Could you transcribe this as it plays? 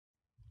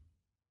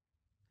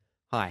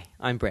Hi,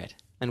 I'm Brett,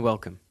 and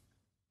welcome.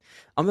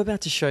 I'm about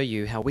to show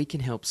you how we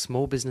can help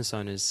small business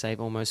owners save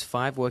almost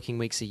 5 working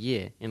weeks a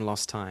year in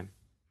lost time.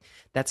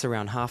 That's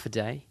around half a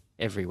day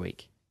every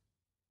week.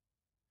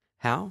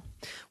 How?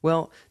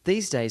 Well,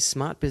 these days,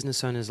 smart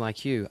business owners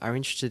like you are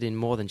interested in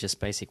more than just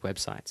basic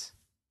websites.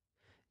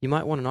 You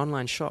might want an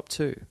online shop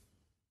too,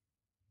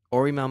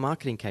 or email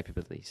marketing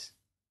capabilities.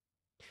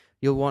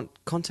 You'll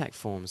want contact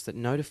forms that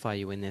notify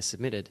you when they're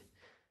submitted,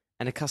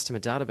 and a customer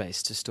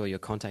database to store your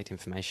contact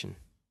information.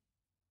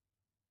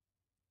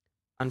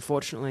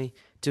 Unfortunately,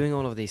 doing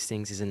all of these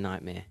things is a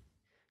nightmare.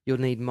 You'll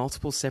need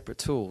multiple separate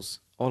tools,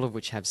 all of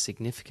which have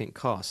significant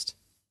cost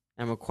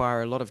and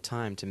require a lot of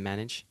time to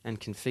manage and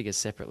configure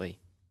separately.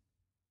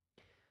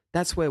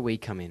 That's where we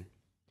come in.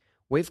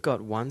 We've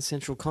got one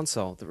central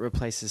console that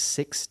replaces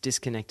 6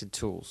 disconnected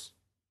tools.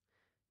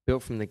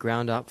 Built from the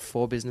ground up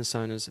for business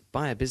owners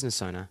by a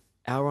business owner,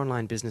 our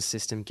online business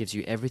system gives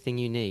you everything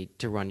you need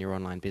to run your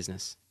online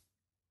business.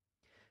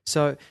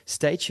 So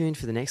stay tuned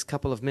for the next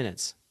couple of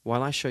minutes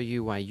while I show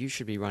you why you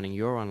should be running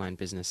your online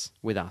business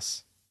with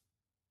us.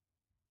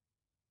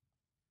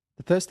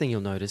 The first thing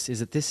you'll notice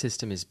is that this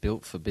system is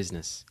built for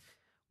business.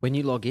 When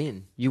you log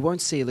in, you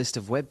won't see a list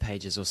of web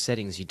pages or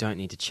settings you don't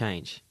need to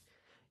change.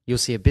 You'll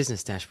see a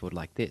business dashboard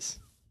like this.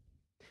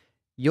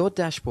 Your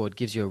dashboard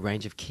gives you a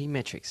range of key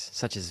metrics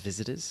such as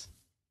visitors,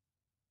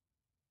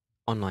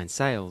 online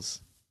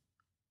sales,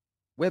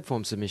 web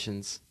form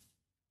submissions,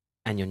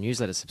 and your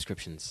newsletter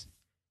subscriptions.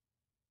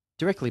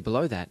 Directly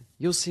below that,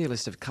 you'll see a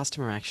list of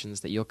customer actions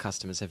that your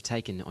customers have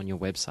taken on your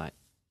website.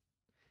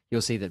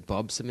 You'll see that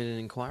Bob submitted an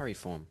inquiry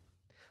form,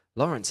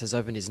 Lawrence has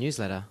opened his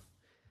newsletter,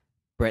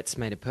 Brett's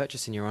made a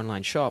purchase in your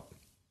online shop,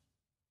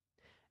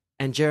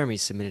 and Jeremy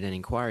submitted an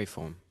inquiry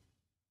form.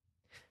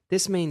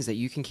 This means that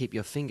you can keep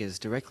your fingers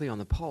directly on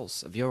the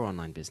pulse of your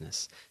online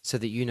business so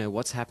that you know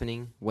what's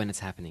happening when it's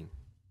happening.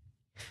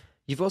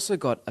 You've also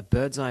got a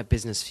bird's eye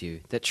business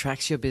view that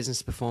tracks your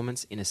business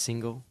performance in a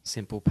single,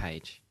 simple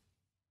page.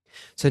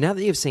 So now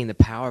that you've seen the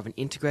power of an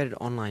integrated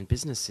online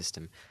business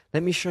system,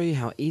 let me show you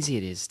how easy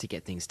it is to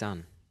get things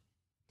done.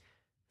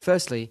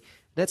 Firstly,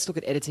 let's look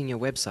at editing your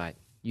website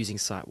using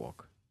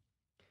Sitewalk.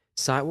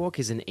 Sitewalk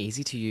is an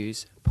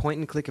easy-to-use,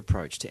 point-and-click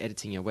approach to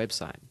editing your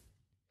website.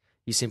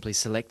 You simply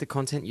select the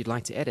content you'd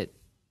like to edit,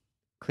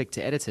 click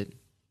to edit it,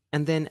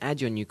 and then add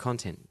your new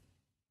content.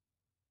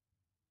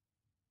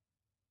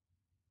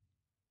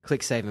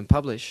 Click Save and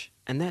Publish,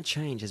 and that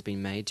change has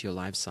been made to your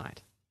live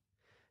site.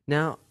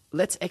 Now,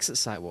 let's exit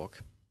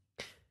Sitewalk.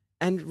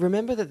 And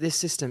remember that this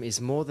system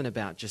is more than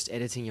about just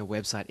editing your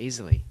website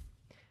easily.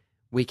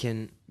 We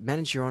can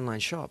manage your online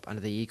shop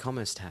under the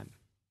e-commerce tab.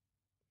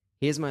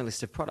 Here's my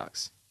list of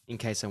products, in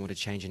case I want to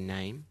change a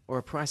name or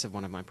a price of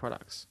one of my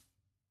products.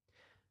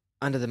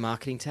 Under the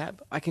marketing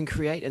tab, I can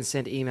create and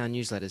send email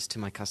newsletters to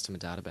my customer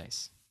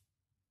database.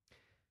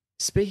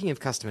 Speaking of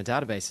customer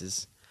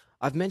databases,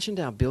 I've mentioned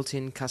our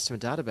built-in customer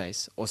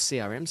database or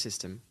CRM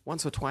system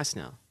once or twice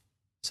now.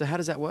 So how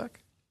does that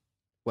work?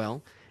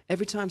 Well,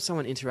 every time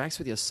someone interacts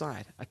with your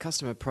site, a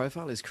customer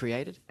profile is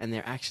created and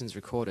their actions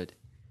recorded.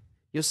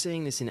 You're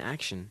seeing this in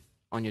action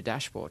on your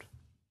dashboard.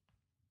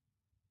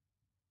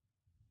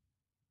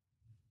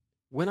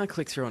 When I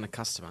click through on a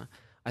customer,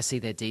 I see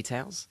their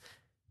details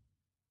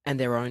and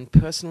their own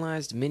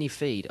personalized mini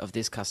feed of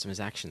this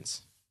customer's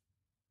actions.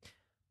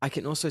 I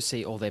can also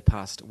see all their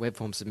past web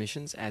form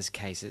submissions as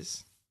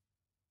cases,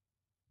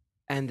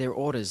 and their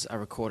orders are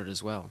recorded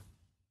as well.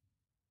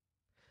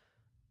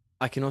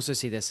 I can also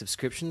see their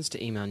subscriptions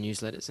to email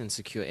newsletters and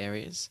secure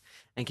areas,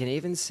 and can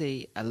even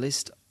see a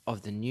list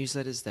of the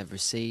newsletters they've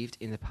received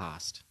in the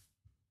past.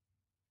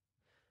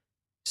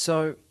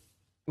 So,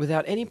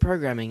 without any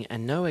programming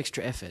and no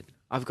extra effort,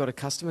 I've got a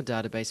customer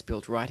database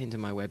built right into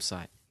my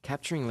website,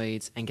 capturing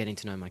leads and getting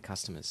to know my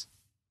customers.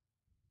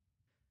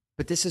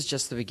 But this is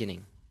just the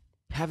beginning.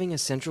 Having a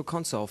central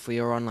console for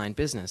your online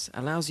business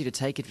allows you to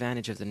take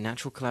advantage of the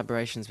natural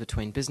collaborations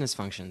between business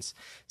functions,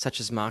 such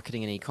as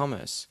marketing and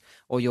e-commerce,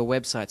 or your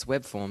website's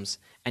web forms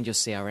and your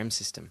CRM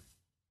system.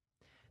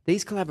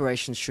 These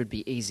collaborations should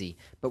be easy,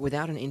 but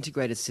without an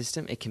integrated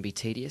system, it can be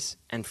tedious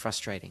and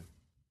frustrating.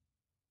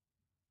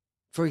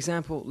 For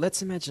example,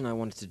 let's imagine I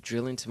wanted to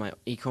drill into my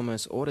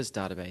e-commerce orders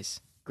database,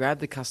 grab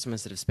the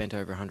customers that have spent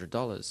over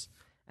 $100,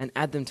 and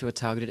add them to a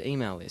targeted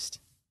email list.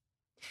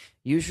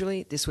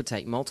 Usually, this would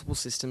take multiple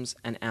systems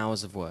and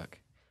hours of work,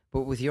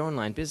 but with your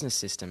online business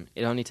system,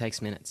 it only takes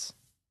minutes.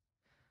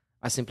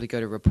 I simply go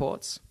to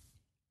Reports,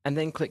 and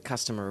then click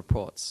Customer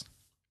Reports.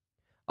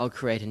 I'll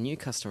create a new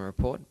customer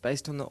report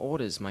based on the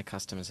orders my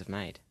customers have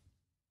made.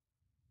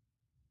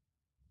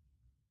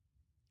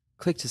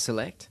 Click to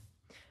select.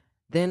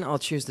 Then I'll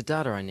choose the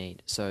data I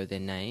need, so their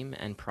name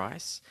and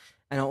price,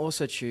 and I'll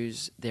also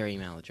choose their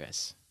email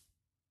address.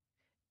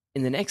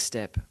 In the next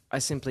step, I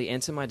simply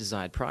enter my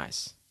desired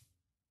price,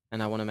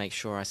 and I want to make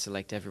sure I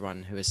select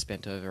everyone who has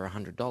spent over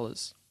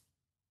 $100.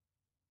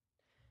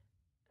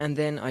 And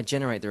then I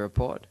generate the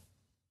report,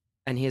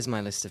 and here's my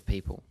list of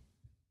people.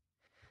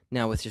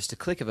 Now with just a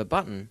click of a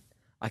button,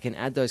 I can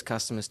add those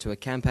customers to a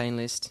campaign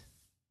list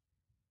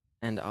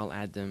and I'll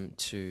add them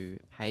to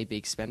Hey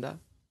Big Spender.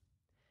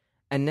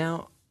 And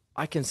now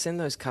I can send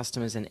those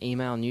customers an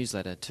email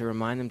newsletter to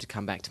remind them to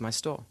come back to my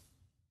store.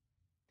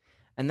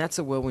 And that's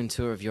a whirlwind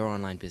tour of your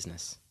online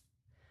business.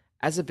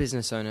 As a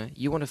business owner,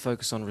 you want to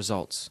focus on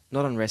results,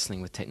 not on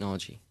wrestling with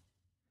technology.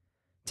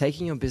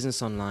 Taking your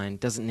business online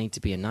doesn't need to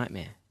be a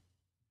nightmare.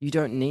 You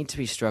don't need to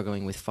be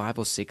struggling with 5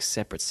 or 6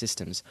 separate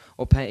systems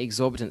or pay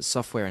exorbitant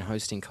software and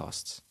hosting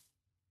costs.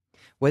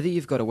 Whether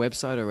you've got a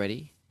website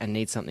already and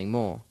need something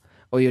more,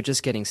 or you're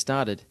just getting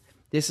started,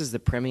 this is the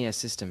premier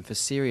system for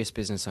serious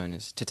business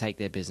owners to take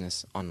their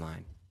business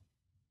online.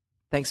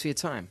 Thanks for your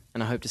time,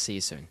 and I hope to see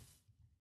you soon.